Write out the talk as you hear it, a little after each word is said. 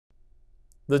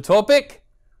The topic,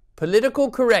 political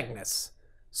correctness.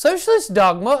 Socialist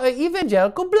dogma or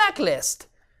evangelical blacklist?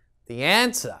 The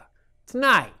answer,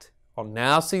 tonight on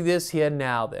Now See This Here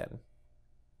Now Then.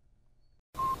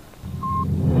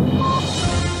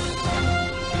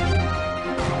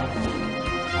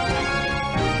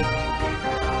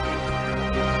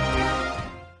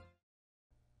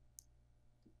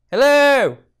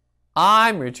 Hello,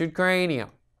 I'm Richard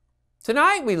Cranium.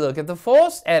 Tonight we look at the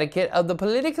forced etiquette of the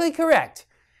politically correct,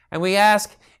 and we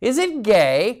ask, is it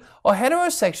gay or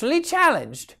heterosexually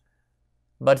challenged?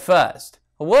 But first,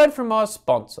 a word from our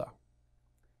sponsor.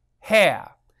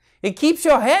 Hair. It keeps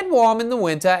your head warm in the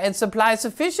winter and supplies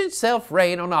sufficient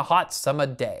self-rain on a hot summer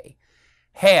day.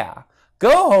 Hair.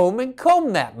 Go home and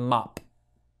comb that mop.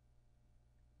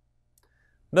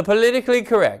 The politically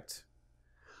correct.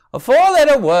 A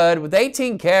four-letter word with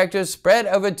 18 characters spread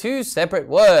over two separate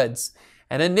words.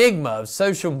 An enigma of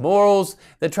social morals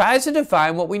that tries to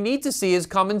define what we need to see as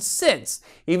common sense,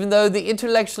 even though the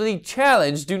intellectually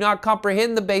challenged do not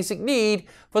comprehend the basic need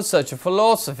for such a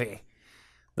philosophy.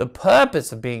 The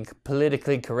purpose of being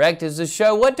politically correct is to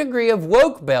show what degree of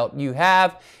woke belt you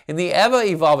have in the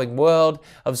ever-evolving world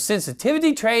of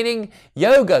sensitivity training,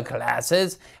 yoga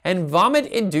classes, and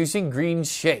vomit-inducing green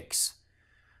shakes.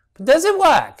 But does it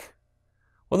work?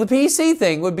 Well, the PC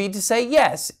thing would be to say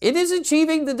yes, it is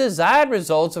achieving the desired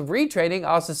results of retraining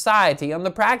our society on the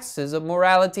practices of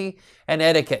morality and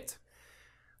etiquette.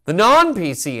 The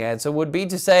non-PC answer would be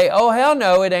to say, oh hell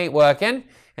no, it ain't working,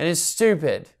 and it's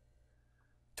stupid.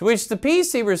 To which the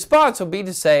PC response will be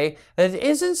to say that it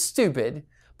isn't stupid,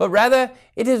 but rather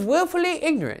it is willfully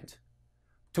ignorant.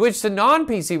 To which the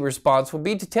non-PC response will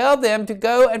be to tell them to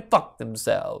go and fuck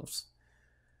themselves.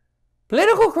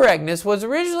 Political correctness was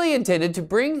originally intended to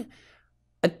bring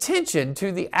attention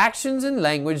to the actions and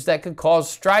language that could cause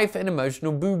strife and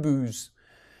emotional boo-boos.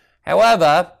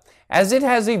 However, as it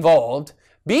has evolved,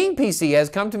 being PC has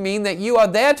come to mean that you are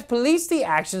there to police the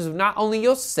actions of not only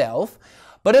yourself,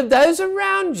 but of those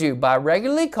around you by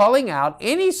regularly calling out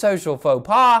any social faux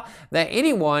pas that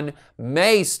anyone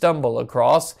may stumble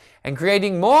across and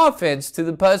creating more offense to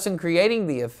the person creating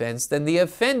the offense than the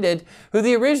offended who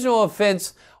the original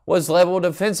offense was leveled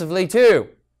offensively to.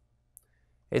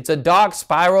 It's a dark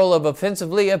spiral of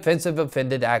offensively offensive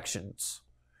offended actions.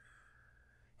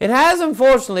 It has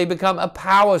unfortunately become a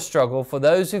power struggle for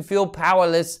those who feel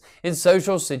powerless in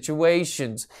social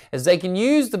situations, as they can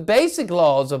use the basic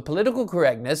laws of political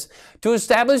correctness to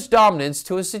establish dominance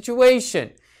to a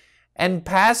situation and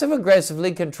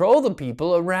passive-aggressively control the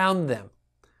people around them.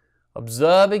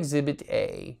 Observe Exhibit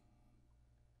A.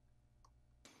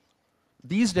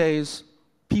 These days,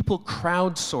 people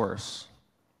crowdsource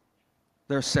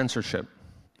their censorship.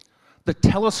 The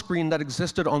telescreen that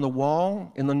existed on the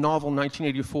wall in the novel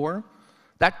 1984,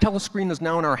 that telescreen is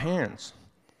now in our hands.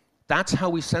 That's how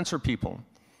we censor people.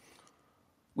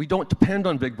 We don't depend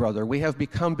on Big Brother. We have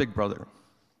become Big Brother.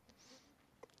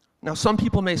 Now, some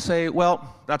people may say,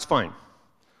 well, that's fine.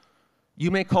 You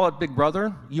may call it Big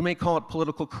Brother, you may call it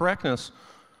political correctness,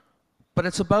 but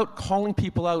it's about calling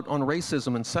people out on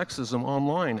racism and sexism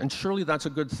online, and surely that's a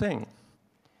good thing.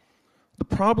 The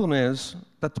problem is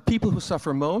that the people who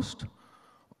suffer most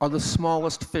are the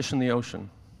smallest fish in the ocean.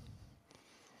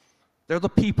 They're the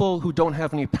people who don't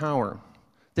have any power.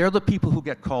 They're the people who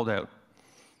get called out.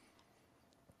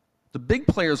 The big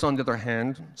players, on the other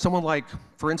hand, someone like,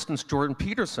 for instance, Jordan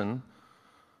Peterson,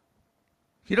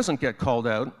 he doesn't get called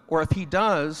out, or if he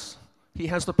does, he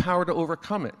has the power to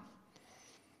overcome it.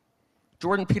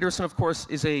 Jordan Peterson, of course,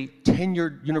 is a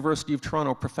tenured University of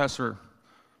Toronto professor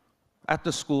at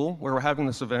the school where we're having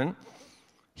this event.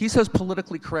 He says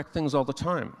politically correct things all the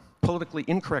time, politically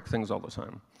incorrect things all the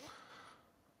time.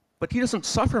 But he doesn't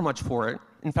suffer much for it.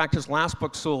 In fact, his last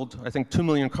book sold, I think, 2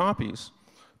 million copies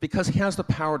because he has the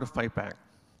power to fight back.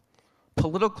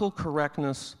 Political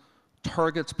correctness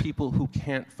targets people who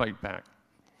can't fight back.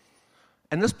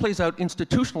 And this plays out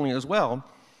institutionally as well.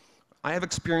 I have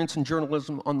experience in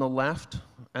journalism on the left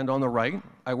and on the right.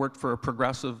 I worked for a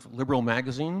progressive liberal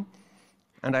magazine,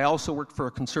 and I also worked for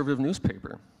a conservative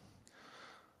newspaper.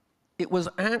 It was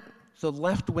at the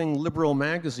left-wing liberal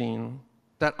magazine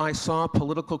that I saw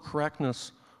political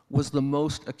correctness was the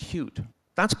most acute.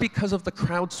 That's because of the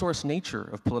crowdsourced nature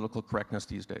of political correctness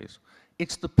these days.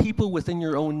 It's the people within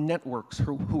your own networks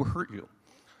who hurt you.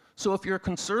 So if you're a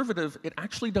conservative, it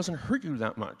actually doesn't hurt you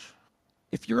that much.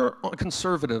 If you're a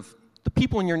conservative, the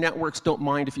people in your networks don't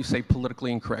mind if you say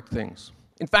politically incorrect things.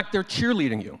 In fact, they're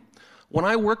cheerleading you. When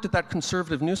I worked at that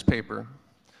conservative newspaper,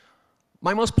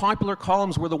 my most popular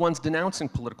columns were the ones denouncing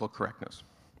political correctness.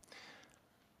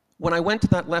 When I went to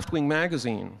that left-wing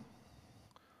magazine,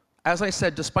 As I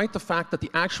said, despite the fact that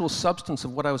the actual substance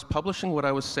of what I was publishing, what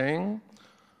I was saying,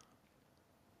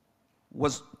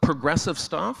 was progressive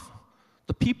stuff,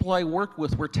 the people I worked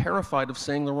with were terrified of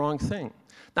saying the wrong thing.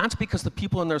 That's because the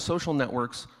people in their social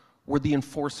networks were the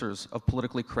enforcers of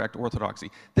politically correct orthodoxy.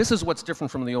 This is what's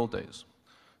different from the old days.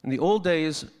 In the old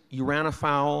days, you ran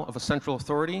afoul of a central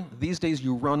authority. These days,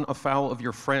 you run afoul of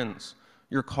your friends,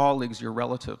 your colleagues, your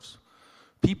relatives.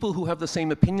 People who have the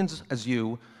same opinions as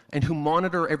you and who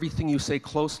monitor everything you say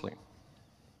closely.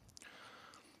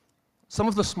 Some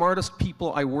of the smartest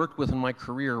people I worked with in my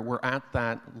career were at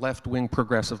that left-wing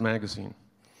progressive magazine.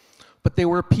 But they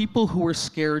were people who were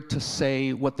scared to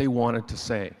say what they wanted to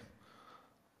say,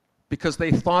 because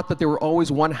they thought that they were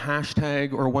always one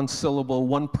hashtag or one syllable,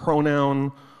 one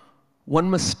pronoun, one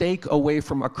mistake away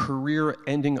from a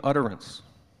career-ending utterance.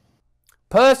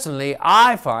 Personally,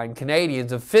 I find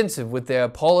Canadians offensive with their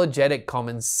apologetic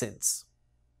common sense.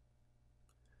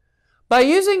 By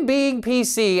using being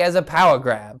PC as a power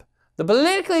grab, the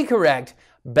politically correct,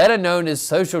 better known as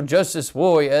social justice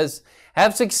warriors,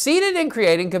 have succeeded in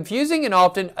creating confusing and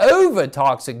often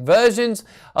over-toxic versions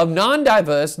of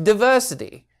non-diverse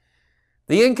diversity.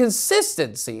 The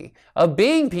inconsistency of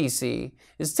being PC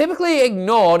is typically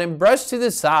ignored and brushed to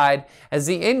the side as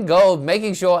the end goal of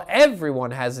making sure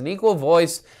everyone has an equal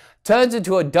voice turns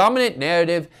into a dominant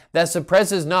narrative that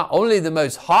suppresses not only the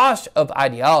most harsh of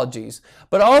ideologies,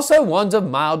 but also ones of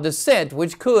mild dissent,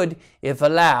 which could, if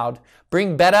allowed,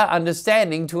 bring better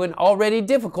understanding to an already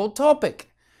difficult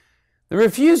topic. The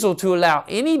refusal to allow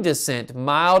any dissent,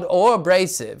 mild or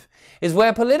abrasive, is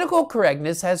where political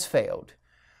correctness has failed.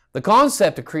 The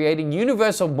concept of creating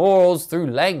universal morals through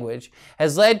language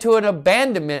has led to an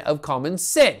abandonment of common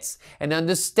sense and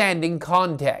understanding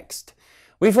context.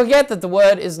 We forget that the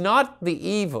word is not the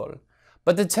evil,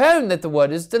 but the tone that the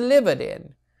word is delivered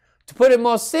in. To put it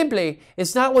more simply,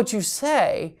 it's not what you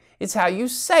say, it's how you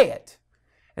say it.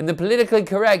 And the politically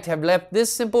correct have left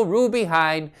this simple rule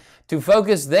behind to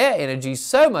focus their energy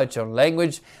so much on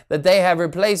language that they have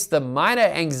replaced the minor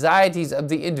anxieties of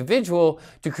the individual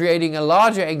to creating a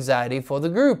larger anxiety for the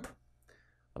group.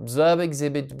 Observe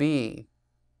Exhibit B.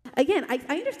 Again, I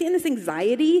understand this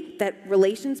anxiety that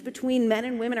relations between men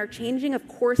and women are changing. Of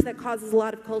course, that causes a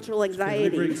lot of cultural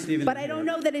anxiety. But I don't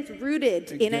know that it's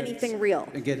rooted in anything real.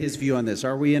 And get his view on this.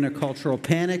 Are we in a cultural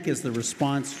panic? Is the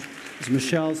response, as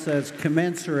Michelle says,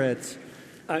 commensurate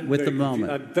with the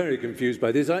moment? I'm very confused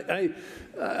by this.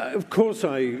 Of course,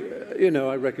 I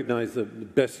recognize the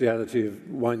bestiality of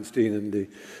Weinstein and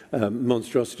the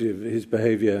monstrosity of his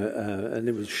behavior, and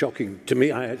it was shocking to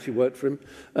me. I actually worked for him.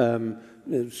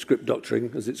 Script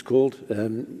doctoring, as it's called.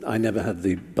 I never had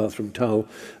the bathroom towel,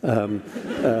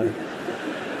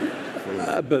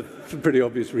 but for pretty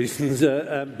obvious reasons.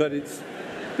 But it's,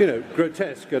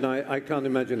 grotesque, and I can't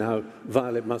imagine how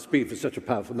vile it must be for such a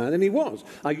powerful man. And he was.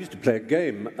 I used to play a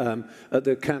game at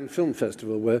the Cannes Film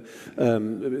Festival where,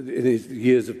 in his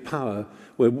years of power,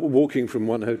 we're walking from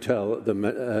one hotel at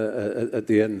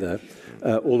the end there,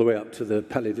 all the way up to the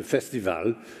Palais de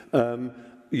Festival.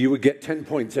 You would get 10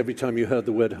 points every time you heard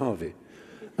the word Harvey.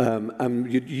 And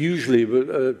you'd usually,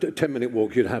 a 10-minute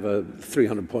walk, you'd have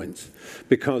 300 points.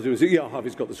 Because it was,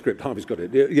 Harvey's got the script, Harvey's got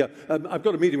it. I've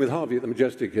got a meeting with Harvey at the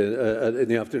Majestic in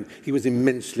the afternoon. He was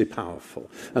immensely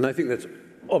powerful. And I think that's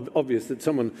obvious that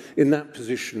someone in that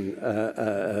position,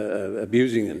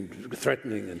 abusing and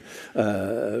threatening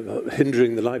and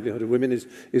hindering the livelihood of women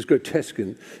is grotesque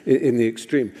in the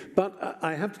extreme. But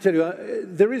I have to tell you,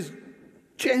 there is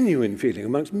genuine feeling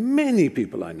amongst many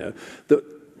people I know that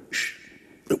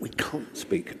we can't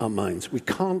speak our minds. We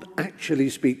can't actually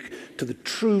speak to the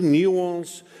true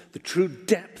nuance, the true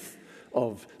depth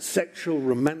of sexual,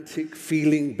 romantic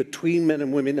feeling between men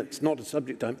and women. It's not a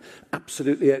subject I'm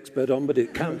absolutely expert on, but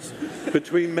it counts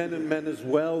between men and men as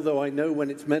well, though I know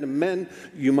when it's men and men,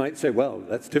 you might say, well,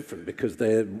 that's different because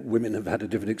women have had a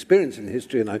different experience in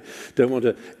history, and I don't want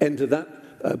to enter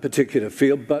that particular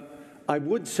field, but I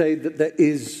would say that there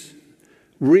is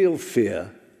real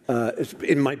fear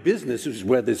in my business, which is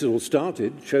where this all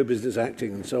started, show business,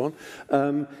 acting, and so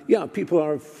on. People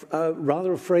are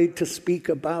rather afraid to speak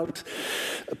about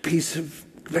a piece of,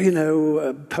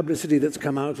 publicity that's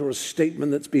come out or a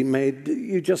statement that's been made.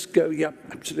 You just go, yeah,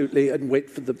 absolutely, and wait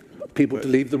for the people to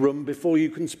leave the room before you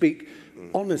can speak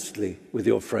honestly with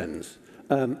your friends.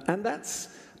 And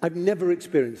I've never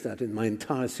experienced that in my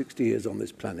entire 60 years on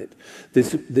this planet.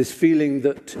 This feeling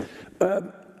that,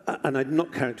 and I'm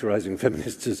not characterizing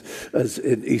feminists as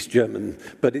in East German,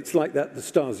 but it's like that, the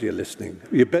Stasi are listening.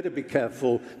 You better be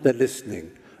careful, they're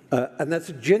listening. And that's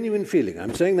a genuine feeling.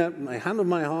 I'm saying that with my hand on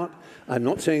my heart. I'm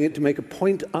not saying it to make a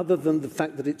point other than the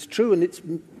fact that it's true, and it's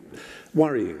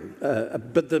worrying.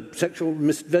 But the sexual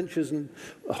misadventures and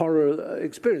horror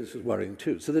experience is worrying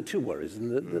too. So there are two worries,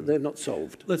 and they're not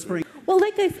solved. Let's bring... Well,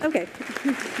 okay.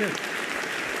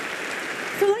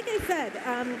 So like I said,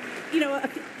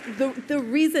 the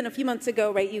reason a few months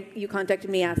ago, right, you contacted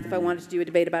me, asked if I wanted to do a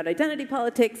debate about identity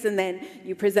politics, and then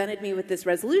you presented me with this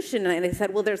resolution, and I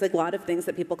said, well, there's like a lot of things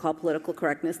that people call political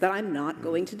correctness that I'm not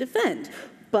going to defend.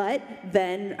 But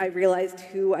then I realized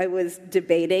who I was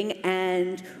debating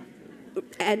and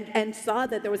saw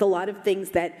that there was a lot of things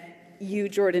that you,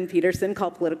 Jordan Peterson, call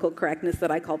political correctness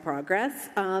that I call progress.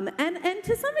 And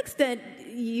to some extent,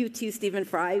 you too, Stephen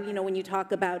Fry, when you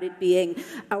talk about it being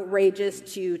outrageous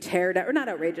to tear down, or not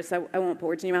outrageous, I won't put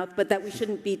words in your mouth, but that we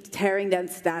shouldn't be tearing down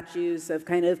statues of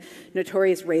kind of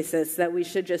notorious racists, that we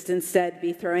should just instead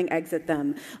be throwing eggs at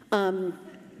them.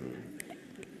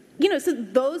 So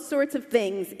those sorts of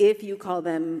things, if you call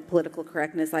them political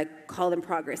correctness, I call them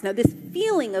progress. Now, this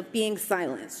feeling of being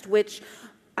silenced, which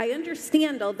I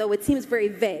understand, although it seems very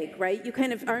vague, right? You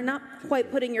kind of are not quite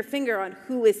putting your finger on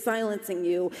who is silencing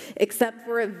you, except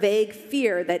for a vague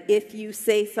fear that if you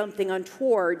say something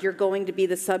untoward, you're going to be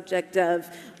the subject of,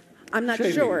 I'm not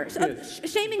shaming, sure. Yes.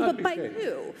 Shaming, but by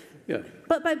who? Yeah.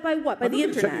 But by what? By the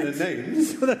internet? I'm not saying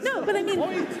their names. No, but I mean...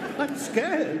 Point. I'm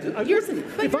scared.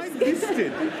 If I'm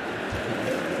listed...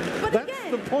 But that's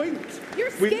again, the point.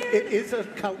 You're scared. It is a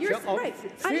culture of right.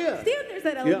 fear. I understand there's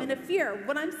that element of fear.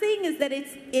 What I'm saying is that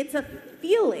it's a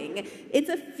feeling. It's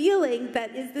a feeling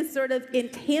that is this sort of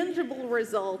intangible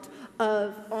result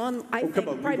of,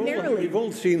 primarily... We've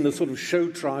all seen the sort of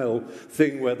show trial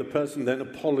thing where the person then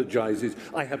apologizes.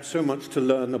 I have so much to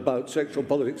learn about sexual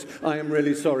politics. I am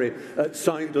really sorry.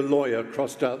 Signed a lawyer,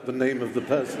 crossed out the name of the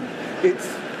person.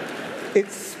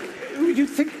 It's you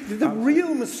think the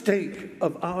real mistake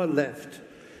of our left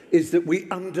is that we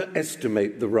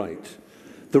underestimate the right.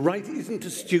 The right isn't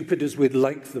as stupid as we'd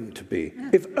like them to be.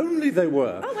 If only they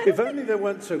were. If only they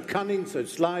weren't so cunning, so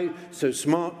sly, so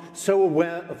smart, so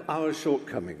aware of our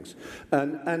shortcomings.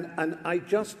 And I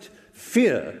just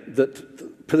fear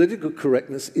that political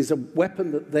correctness is a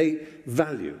weapon that they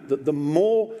value. That the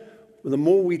more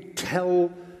we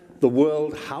tell the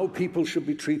world how people should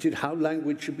be treated, how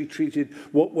language should be treated,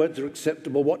 what words are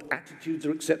acceptable, what attitudes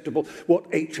are acceptable, what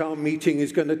HR meeting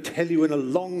is going to tell you in a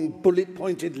long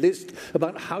bullet-pointed list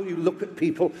about how you look at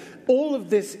people. All of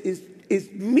this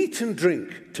is meat and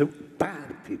drink to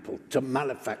bad people, to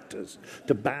malefactors,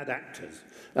 to bad actors.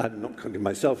 I'm not counting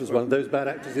myself as one of those bad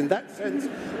actors in that sense.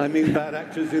 I mean bad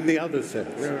actors in the other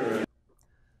sense.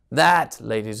 That,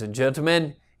 ladies and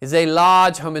gentlemen, is a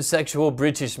large homosexual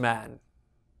British man.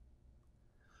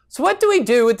 So what do we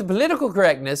do with the political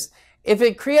correctness if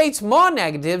it creates more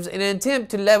negatives in an attempt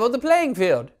to level the playing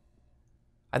field?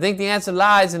 I think the answer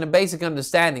lies in a basic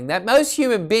understanding that most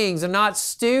human beings are not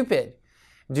stupid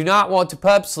and do not want to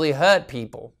purposely hurt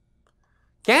people.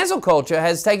 Cancel culture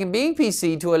has taken being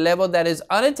PC to a level that is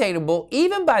unattainable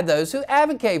even by those who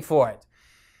advocate for it.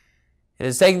 It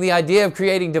has taken the idea of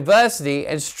creating diversity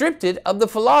and stripped it of the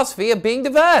philosophy of being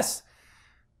diverse.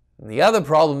 The other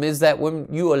problem is that when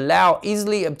you allow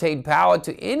easily obtained power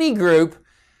to any group,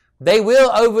 they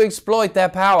will overexploit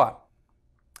that power.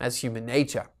 That's human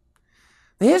nature.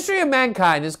 The history of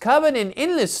mankind is covered in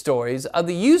endless stories of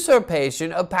the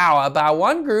usurpation of power by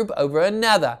one group over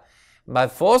another, by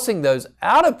forcing those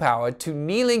out of power to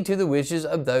kneeling to the wishes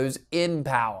of those in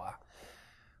power.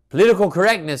 Political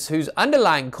correctness, whose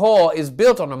underlying core is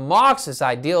built on a Marxist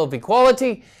ideal of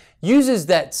equality, uses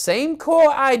that same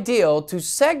core ideal to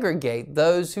segregate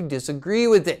those who disagree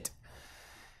with it.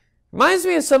 Reminds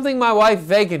me of something my wife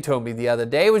Vacant told me the other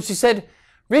day when she said,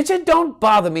 "Richard, don't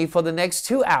bother me for the next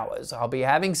 2 hours. I'll be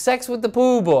having sex with the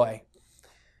pool boy."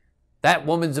 That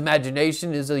woman's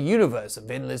imagination is a universe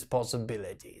of endless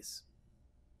possibilities.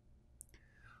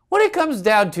 What it comes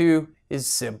down to is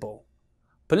simple.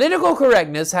 Political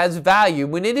correctness has value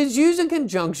when it is used in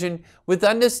conjunction with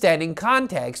understanding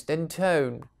context and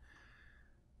tone.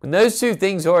 When those two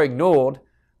things are ignored,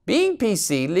 being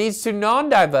PC leads to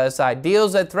non-diverse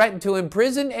ideals that threaten to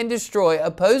imprison and destroy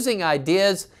opposing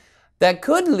ideas that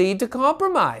could lead to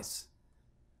compromise.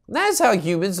 And that's how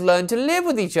humans learn to live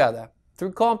with each other,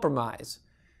 through compromise.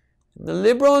 In the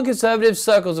liberal and conservative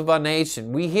circles of our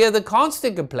nation, we hear the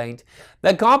constant complaint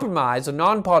that compromise or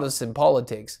nonpartisan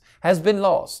politics has been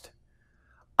lost.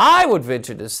 I would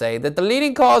venture to say that the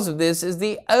leading cause of this is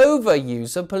the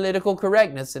overuse of political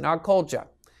correctness in our culture.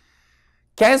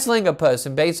 Canceling a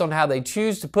person based on how they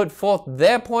choose to put forth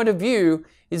their point of view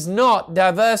is not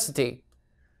diversity.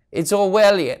 It's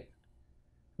Orwellian.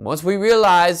 Once we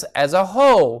realize as a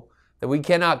whole that we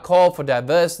cannot call for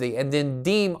diversity and then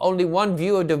deem only one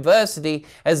view of diversity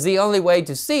as the only way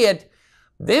to see it,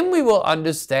 then we will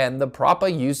understand the proper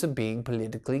use of being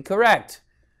politically correct.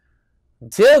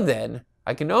 Until then,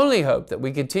 I can only hope that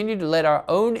we continue to let our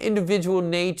own individual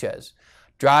natures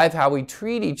drive how we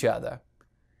treat each other.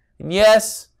 And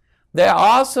yes, there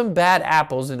are some bad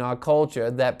apples in our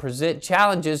culture that present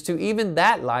challenges to even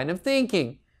that line of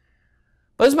thinking.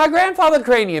 But as my grandfather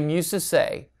Cranium used to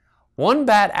say, one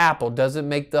bad apple doesn't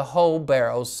make the whole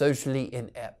barrel socially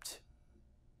inept.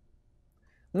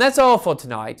 And that's all for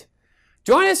tonight.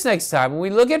 Join us next time when we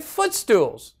look at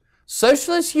footstools,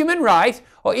 socialist human right,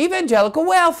 or evangelical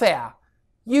welfare.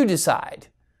 You decide.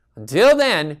 Until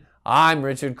then, I'm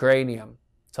Richard Cranium.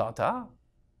 Ta-ta.